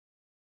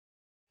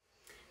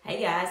Hey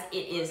guys,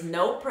 it is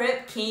No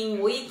Prep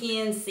King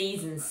Weekend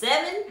Season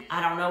 7. I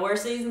don't know where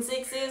Season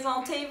 6 is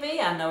on TV.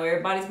 I know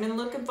everybody's been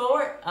looking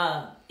for it.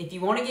 If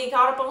you want to get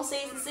caught up on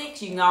Season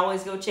 6, you can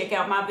always go check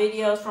out my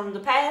videos from the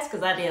past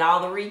because I did all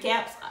the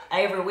recaps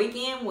every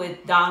weekend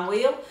with Don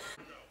Will.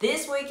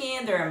 This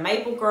weekend, they're in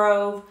Maple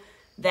Grove.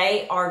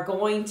 They are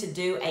going to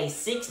do a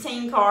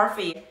 16-car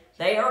field.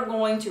 They are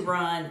going to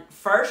run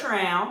first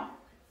round,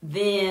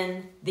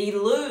 then the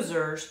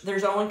losers,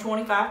 there's only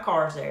 25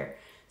 cars there.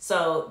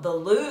 So the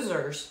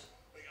losers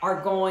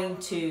are going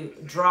to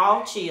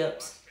draw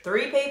chips.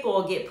 3 people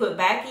will get put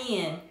back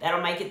in.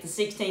 That'll make it the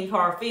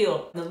 16-car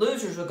field. The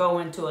losers will go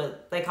into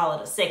they call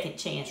it a second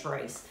chance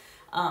race.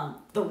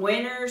 The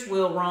winners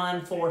will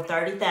run for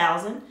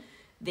 $30,000.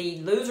 The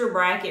loser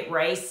bracket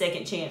race,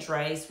 second chance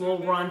race, will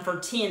run for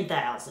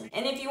 $10,000.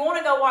 And if you want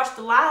to go watch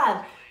the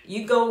live,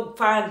 you go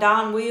find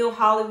Don Will,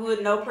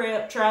 Hollywood No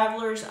Prep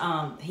Travelers.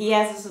 He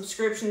has a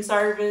subscription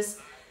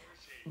service.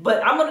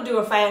 But I'm going to do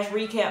a fast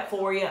recap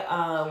for you.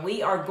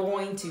 We are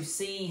going to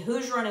see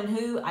who's running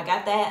who. I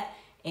got that.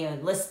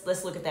 And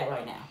let's look at that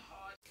right now.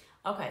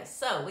 Okay,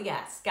 so we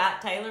got Scott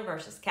Taylor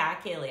versus Kai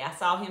Kelly. I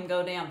saw him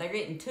go down. They're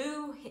getting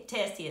 2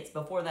 test hits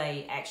before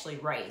they actually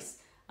race.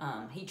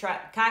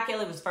 Kai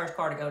Kelly was the first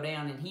car to go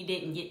down, and he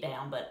didn't get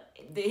down, but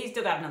he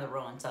still got another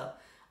run. So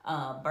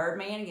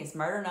Birdman against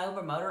Murder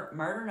Nova.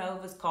 Murder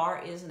Nova's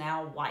car is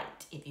now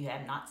white, if you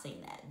have not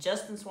seen that.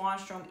 Justin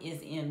Swanstrom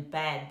is in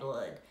Bad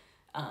Blood.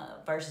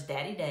 Versus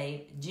Daddy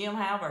Dave, Jim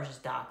Howe versus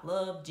Doc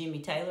Love, Jimmy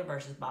Taylor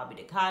versus Bobby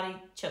Ducati,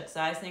 Chuck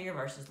Seisinger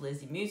versus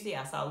Lizzie Musi.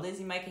 I saw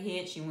Lizzie make a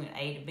hit. She went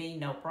A to B,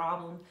 no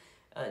problem.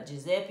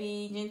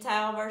 Giuseppe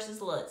Gentile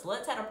versus Lutz.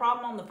 Lutz had a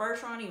problem on the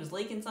first run. He was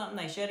leaking something.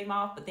 They shut him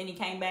off, but then he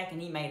came back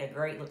and he made a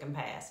great looking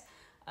pass.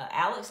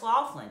 Alex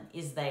Laughlin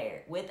is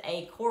there with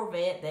a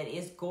Corvette that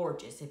is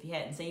gorgeous. If you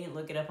hadn't seen it,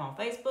 look it up on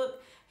Facebook.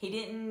 He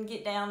didn't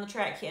get down the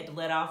track. He had to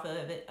let off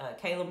of it.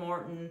 Kayla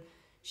Morton,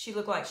 she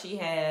looked like she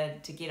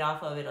had to get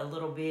off of it a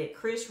little bit.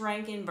 Chris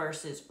Rankin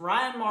versus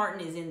Ryan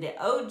Martin is in the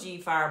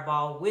OG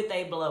Fireball with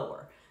a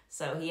blower.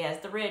 So he has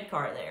the red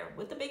car there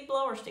with the big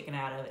blower sticking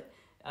out of it.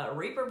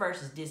 Reaper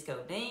versus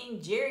Disco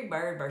Ding. Jerry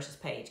Bird versus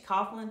Paige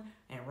Coughlin.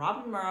 And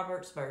Robin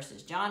Roberts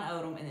versus John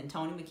Odom. And then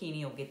Tony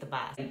McKinney will get the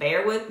bye.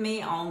 Bear with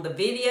me on the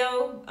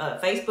video.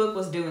 Facebook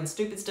was doing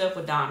stupid stuff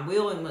with Don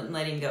Will and wouldn't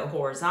let him go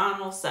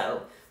horizontal.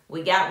 So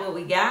we got what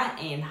we got,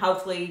 and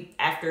hopefully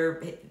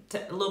after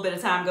a little bit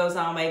of time goes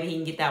on, maybe he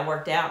can get that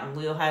worked out, and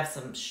we'll have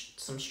some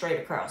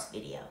straight across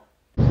video.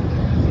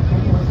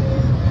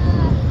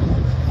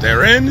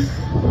 They're in.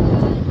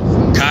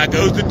 Kai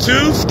goes to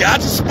 2.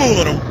 Scott's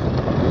spooling them.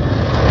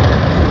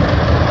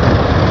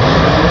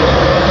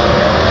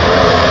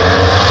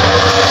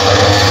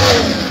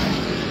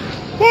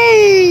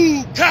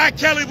 Woo! Kai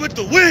Kelly with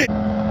the win.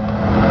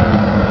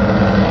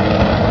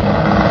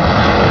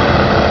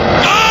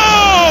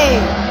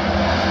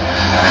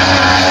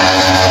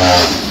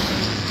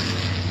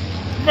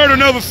 Murder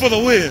Nova for the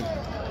win.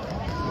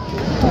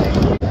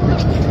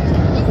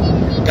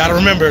 Gotta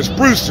remember, it's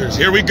Brewster's.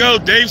 Here we go,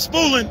 Dave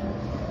spooling.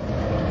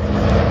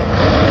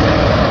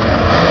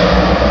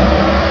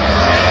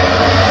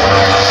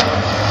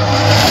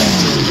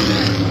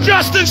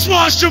 Justin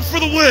Swanstrom for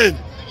the win.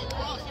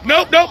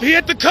 Nope, he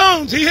hit the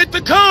cones. He hit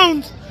the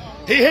cones.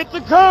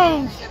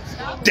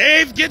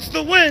 Dave gets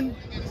the win.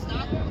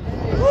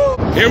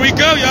 Here we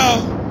go,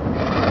 y'all.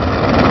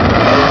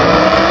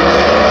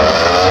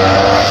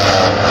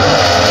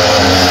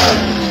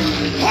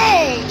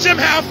 Jim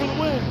Howe for the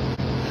win.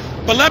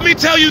 But let me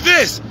tell you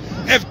this,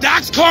 if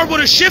Doc's car would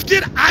have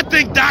shifted, I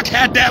think Doc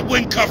had that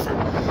win covered.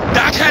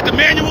 Doc had to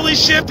manually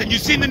shift, and you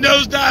seen the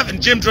nosedive,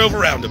 and Jim drove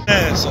around him.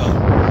 And so,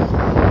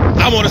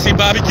 I want to see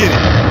Bobby get it.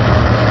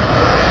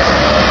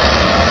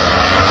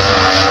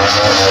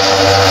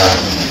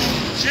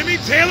 Jimmy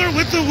Taylor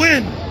with the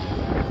win.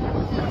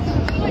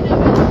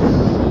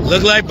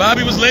 Looked like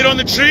Bobby was late on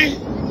the tree.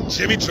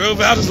 Jimmy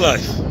drove out his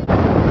life.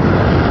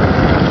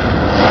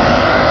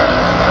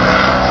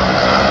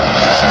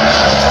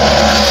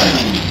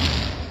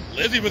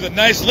 Lizzie with a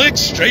nice lick,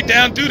 straight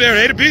down through there,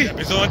 A to B.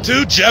 He's on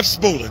 2, Jeff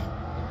spooling.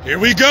 Here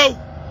we go.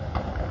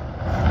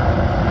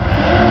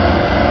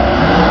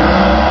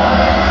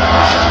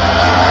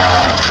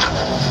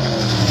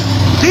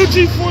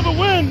 Gucci for the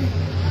win.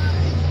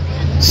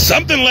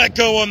 Something let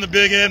go on the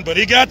big end, but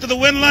he got to the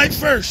win light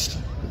first.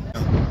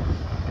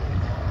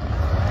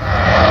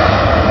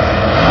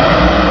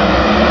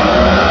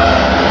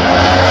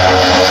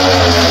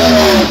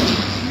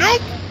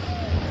 Nope.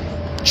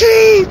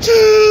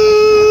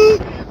 Choo-choo.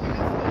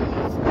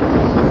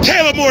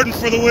 Taylor Morton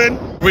for the win.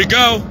 Here we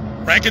go.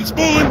 Rankin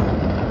spooling.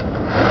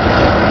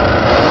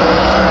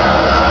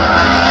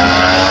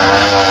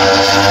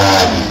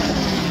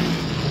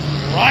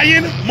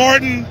 Ryan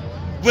Martin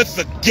with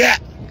the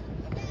gap.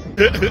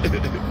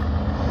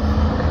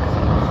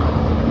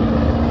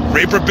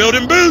 Reaper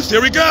building boost.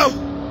 Here we go.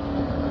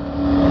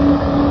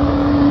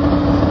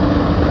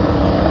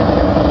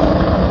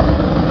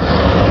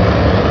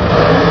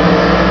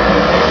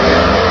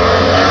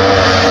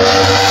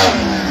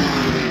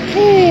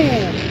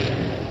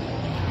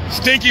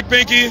 Stinky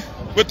Pinky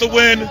with the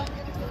win.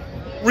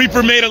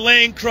 Reaper made a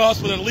lane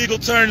cross with a legal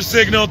turn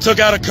signal, took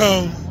out a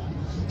cone.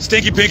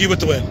 Stinky Pinky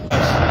with the win.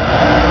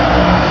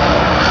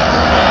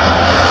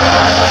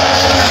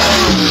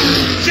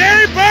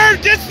 Jerry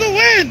Bird gets the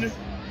win!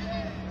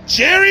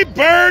 Jerry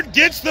Bird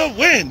gets the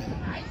win!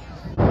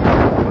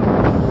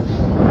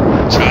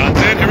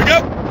 John's in, here we go.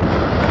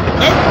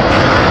 Nope.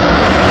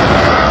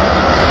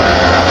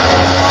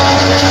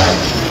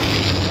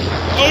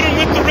 Odom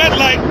with the red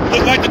light.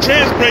 Looked like the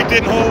trans brake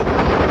didn't hold.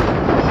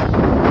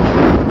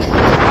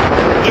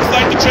 Looks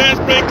like the trans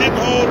brake didn't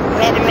hold.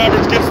 Robin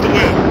Roberts gets the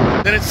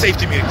win. Then it's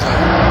safety meeting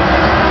time.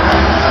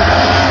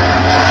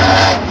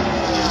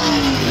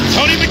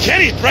 Tony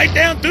McKinney right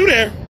down through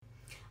there.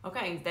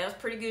 Okay, that was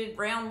pretty good.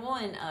 Round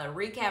one.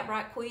 Recap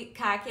right quick.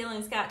 Kai Kelly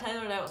and Scott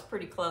Taylor, that was a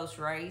pretty close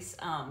race.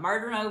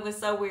 Murder Nova,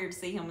 so weird to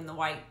see him in the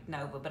white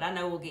Nova, but I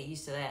know we'll get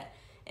used to that.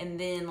 And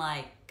then,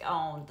 like,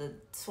 on the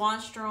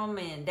Swanstrom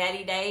and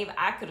Daddy Dave,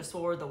 I could have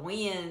swore the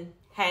win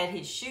had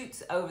his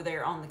chutes over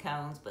there on the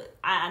cones, but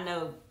I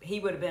know he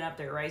would have been up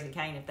there raising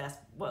Cain if that's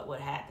what would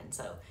happen.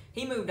 So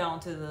he moved on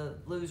to the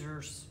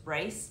losers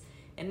race.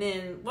 And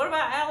then what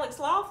about Alex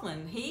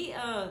Laughlin?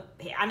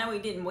 I know he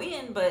didn't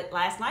win, but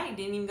last night he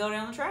didn't even go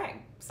down the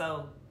track.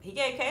 So he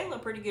gave Kayla a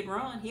pretty good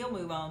run. He'll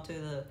move on to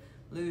the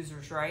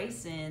losers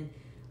race. And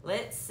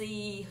let's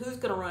see who's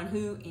going to run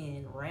who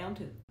in round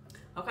two.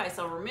 Okay,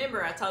 so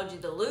remember I told you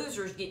the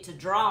losers get to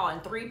draw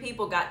and 3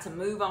 people got to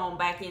move on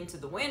back into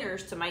the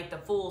winners to make the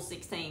full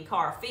 16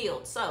 car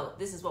field. So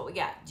this is what we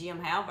got. Jim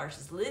Howe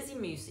versus Lizzie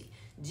Musey.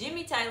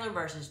 Jimmy Taylor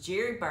versus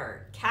Jerry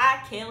Bird.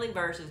 Kai Kelly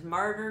versus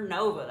Murder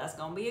Nova. That's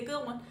going to be a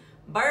good one.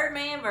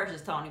 Birdman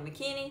versus Tony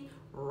McKinney.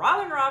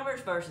 Robin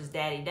Roberts versus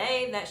Daddy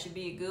Dave. That should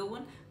be a good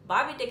one.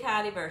 Bobby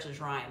Ducati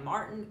versus Ryan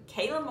Martin.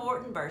 Kayla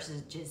Morton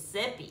versus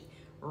Giuseppe.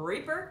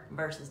 Reaper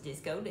versus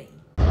Disco Dean.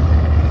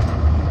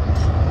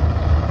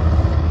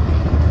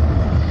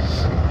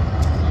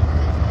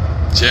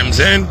 Jim's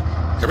in.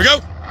 Here we go.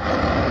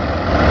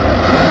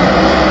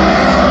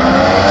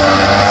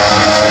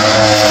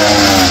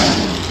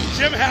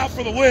 Jim Howe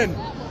for the win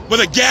with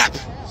a gap.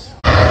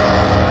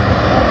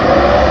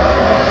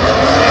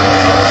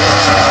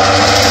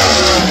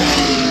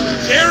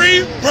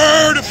 Jerry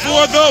Bird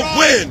for the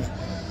win.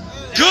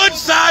 Good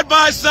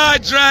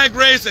side-by-side drag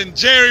race, and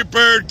Jerry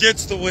Bird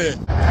gets the win.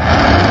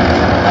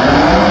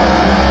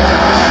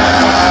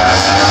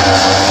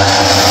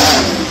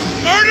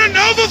 Murder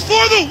Nova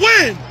for the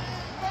win.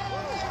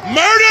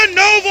 Murder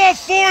Nova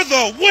for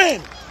the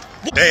win.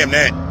 Damn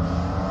that.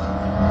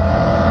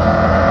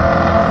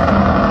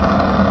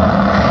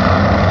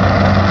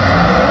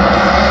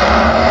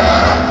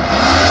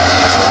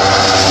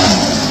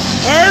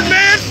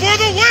 Birdman for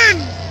the win.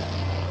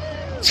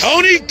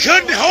 Tony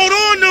couldn't hold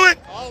on to it.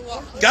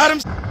 Got him.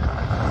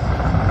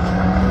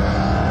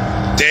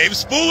 Dave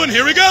Spooling,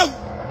 here we go.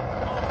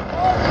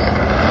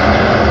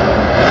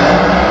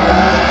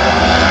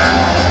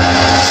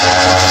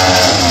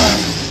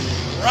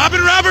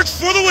 Robin Roberts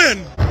for the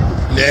win.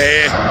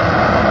 Nah.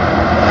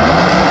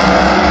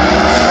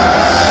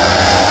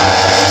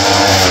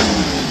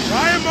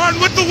 Ryan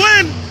Martin with the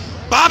win.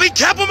 Bobby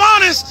kept him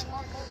honest.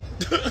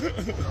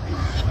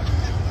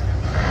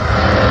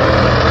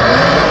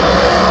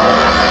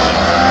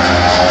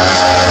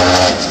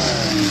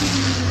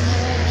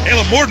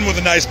 Kayla Morton with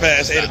a nice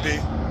pass, A to B.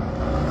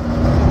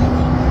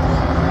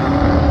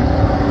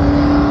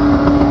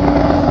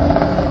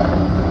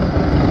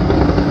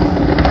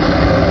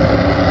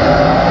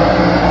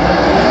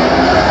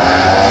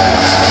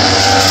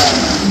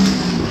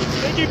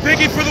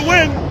 For the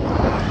win.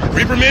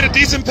 Reaper made a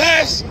decent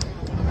pass.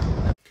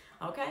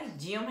 Okay,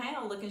 Jim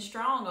Howe looking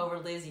strong over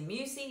Lizzie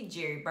Musey.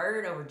 Jerry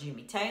Bird over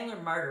Jimmy Taylor.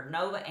 Murder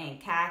Nova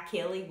and Kai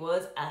Kelly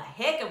was a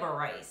heck of a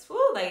race. Woo,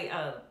 they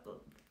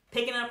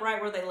picking up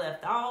right where they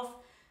left off.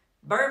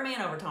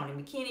 Birdman over Tony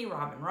McKinney.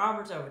 Robin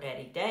Roberts over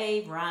Daddy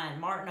Dave. Ryan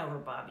Martin over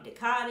Bobby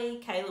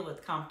Ducati. Kayla with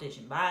the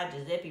competition by.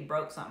 Giuseppe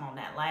broke something on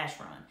that last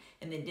run.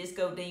 And then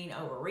Disco Dean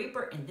over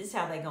Reaper. And this is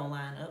how they going to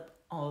line up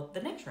on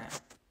the next round.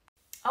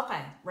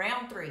 Okay,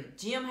 round 3.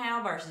 Jim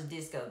Howe versus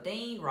Disco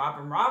Dean.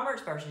 Robin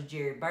Roberts versus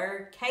Jerry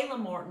Bird. Kayla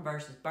Morton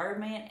versus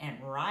Birdman.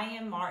 And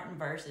Ryan Martin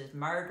versus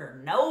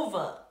Murder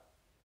Nova.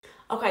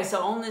 Okay,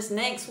 so on this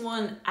next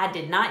one, I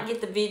did not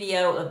get the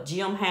video of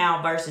Jim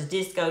Howe versus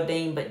Disco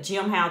Dean, but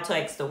Jim Howe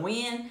takes the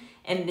win.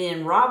 And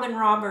then Robin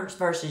Roberts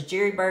versus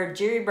Jerry Bird.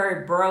 Jerry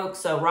Bird broke,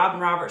 so Robin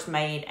Roberts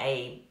made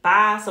a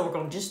bye. So we're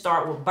going to just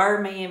start with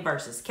Birdman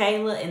versus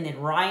Kayla, and then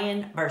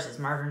Ryan versus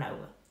Murder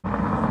Nova.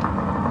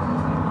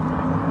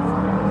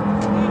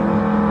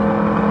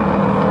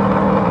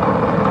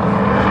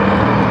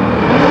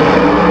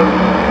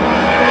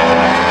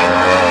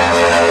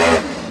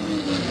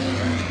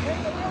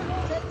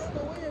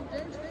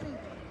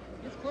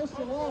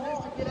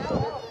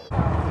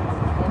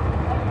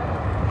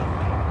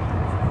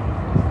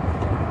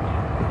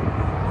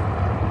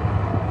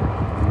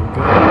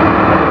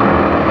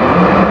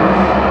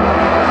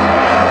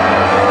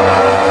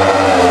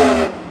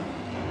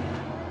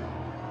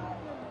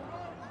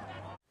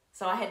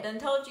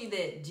 you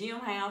that Jim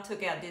Howe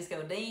took out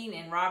Disco Dean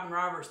and Robin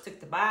Roberts took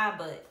the bye,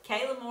 but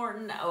Kayla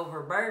Morton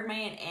over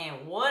Birdman.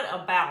 And what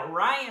about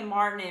Ryan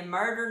Martin and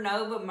Murder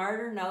Nova?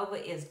 Murder Nova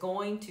is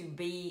going to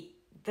be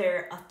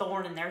a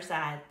thorn in their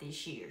side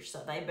this year,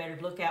 so they better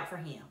look out for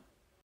him.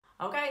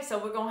 Okay, so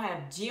we're going to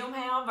have Jim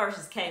Howe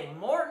versus Kayla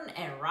Morton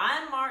and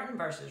Ryan Martin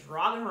versus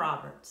Robin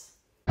Roberts.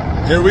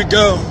 Here we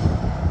go.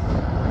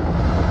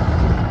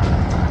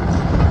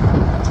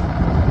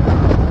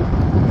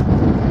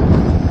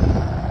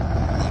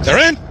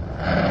 They're in.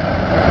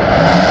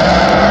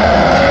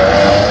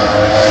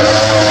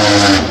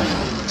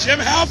 Jim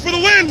Howe for the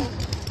win.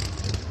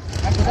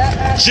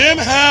 Jim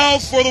Howe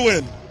for the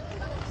win.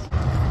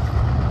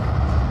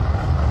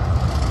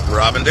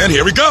 Robin then,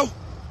 here we go.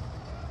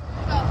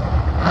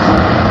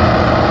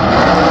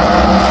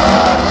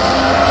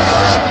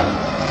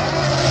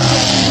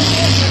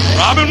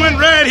 Robin went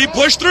red, he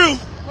pushed through.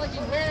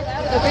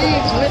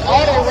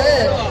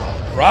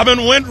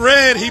 Robin went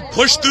red, he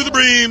pushed through the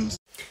beams.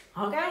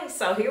 Okay,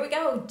 so here we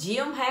go.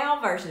 Jim Howe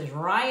versus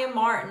Ryan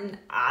Martin.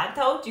 I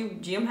told you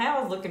Jim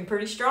Howe's looking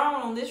pretty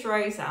strong on this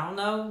race. I don't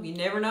know. You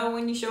never know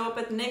when you show up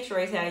at the next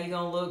race how you're going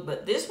to look.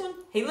 But this one,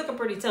 he looking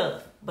pretty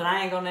tough. But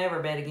I ain't going to ever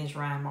bet against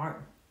Ryan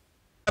Martin.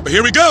 But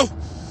here we go.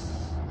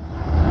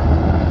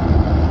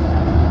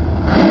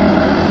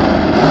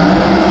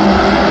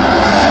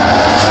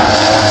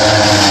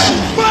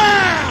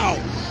 Wow!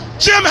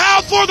 Jim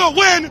Howe for the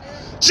win.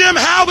 Jim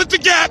Howe with the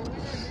gap.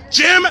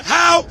 Jim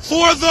Howe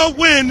for the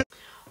win.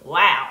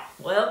 Wow.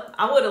 Well,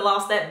 I would have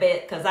lost that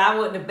bet because I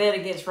wouldn't have bet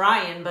against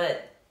Ryan,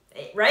 but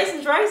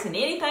racing's racing.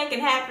 Anything can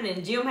happen,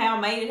 and Jim Howe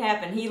made it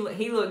happen. He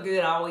looked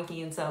good all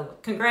weekend, so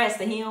congrats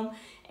to him.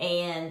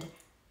 And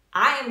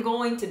I am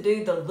going to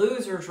do the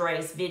losers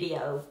race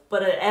video,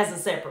 but as a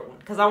separate one,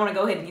 because I want to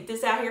go ahead and get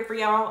this out here for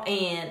y'all,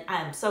 and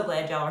I'm so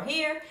glad y'all are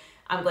here.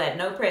 I'm glad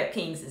No Prep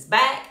Kings is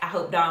back. I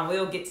hope Don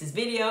Will gets his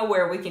video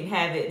where we can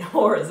have it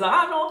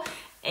horizontal.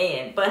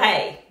 But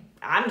hey,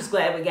 I'm just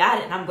glad we got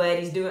it, and I'm glad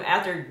he's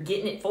out there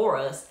getting it for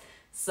us.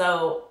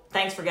 So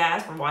thanks for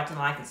watching,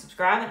 like, and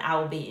subscribing. I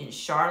will be in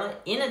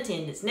Charlotte in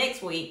attendance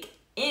next week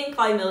in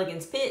Clay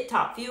Milligan's pit,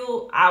 Top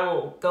Fuel. I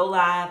will go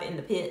live in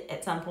the pit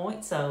at some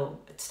point, so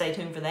stay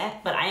tuned for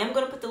that. But I am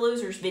going to put the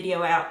losers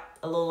video out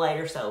a little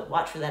later, so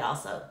watch for that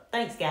also.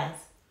 Thanks, guys.